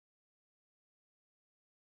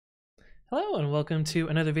Hello and welcome to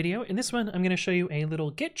another video. In this one, I'm going to show you a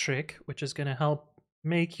little Git trick, which is going to help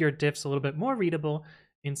make your diffs a little bit more readable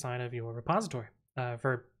inside of your repository,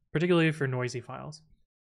 particularly for noisy files.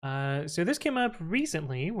 So this came up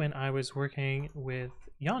recently when I was working with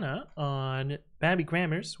Yana on Babby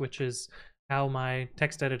grammars, which is how my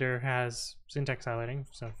text editor has syntax highlighting.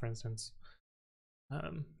 So for instance,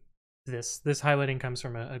 this highlighting comes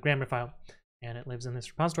from a grammar file, and it lives in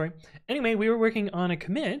this repository. Anyway, we were working on a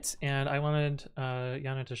commit, and I wanted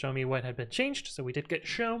Yana to show me what had been changed, so we did git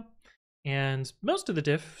show, and most of the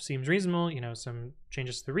diff seems reasonable. You know, some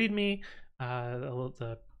changes to the README,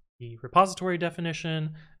 the repository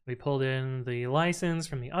definition. We pulled in the license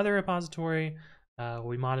from the other repository.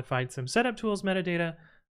 We modified some setup tools metadata,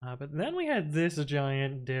 but then we had this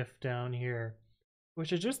giant diff down here,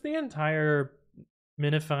 which is just the entire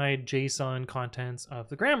minified JSON contents of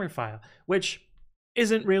the grammar file, which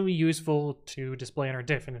isn't really useful to display in our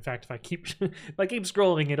diff. And in fact, if I keep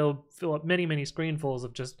scrolling, it'll fill up many screenfuls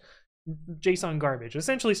of just JSON garbage,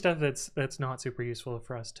 essentially stuff that's not super useful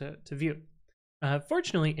for us to view.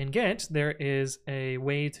 Fortunately, in Git, there is a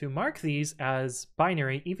way to mark these as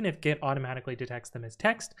binary, even if Git automatically detects them as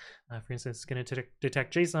text. For instance, it's going to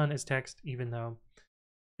detect JSON as text, even though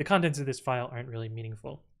the contents of this file aren't really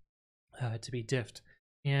meaningful to be diffed.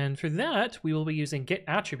 And for that, we will be using Git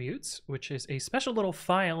attributes, which is a special little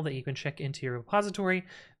file that you can check into your repository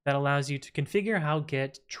that allows you to configure how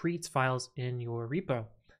Git treats files in your repo.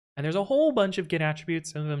 And there's a whole bunch of Git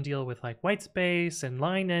attributes. Some of them deal with like white space and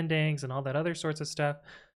line endings and all that other sorts of stuff.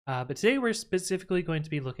 But today we're specifically going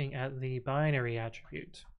to be looking at the binary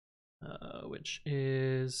attribute, which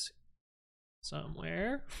is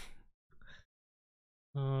somewhere.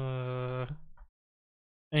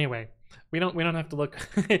 Anyway, we don't have to look.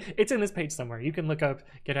 It's in this page somewhere. You can look up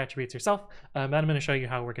Git attributes yourself, but I'm going to show you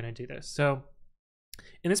how we're going to do this. So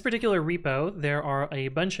in this particular repo, there are a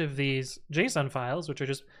bunch of these JSON files, which are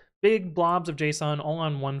just big blobs of JSON all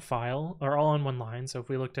on one file, or all on one line. So if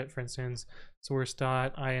we looked at, for instance,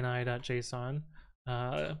 source.ini.json,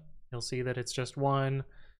 you'll see that it's just one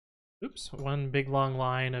big long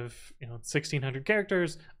line of 1,600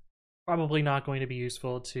 characters. Probably not going to be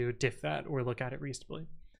useful to diff that or look at it reasonably.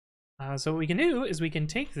 So what we can do is we can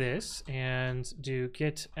take this and do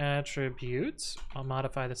git attributes. I'll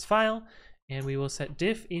modify this file, and we will set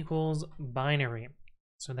diff equals binary.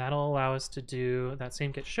 So that'll allow us to do that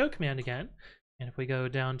same git show command again. And if we go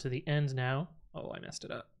down to the end now, oh, I messed it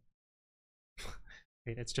up.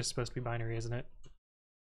 Wait, it's just supposed to be binary, isn't it?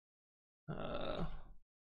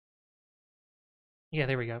 Yeah,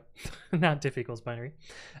 there we go. Not diff equals binary.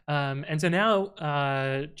 And so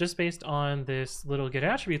now, just based on this little git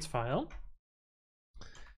attributes file,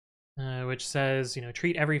 which says,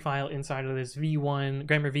 treat every file inside of this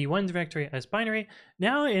grammar v1 directory as binary.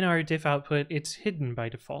 Now in our diff output, it's hidden by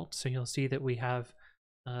default. So you'll see that we have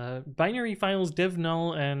binary files div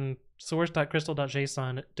null and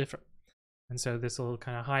source.crystal.json different. And so this will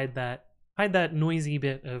kind of hide that noisy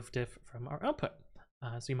bit of diff from our output.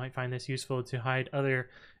 So you might find this useful to hide other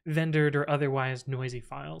vendored or otherwise noisy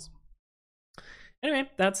files. Anyway,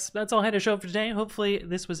 that's all I had to show for today. Hopefully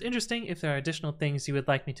this was interesting. If there are additional things you would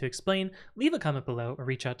like me to explain, leave a comment below or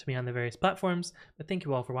reach out to me on the various platforms. But thank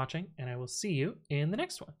you all for watching, and I will see you in the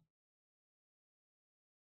next one.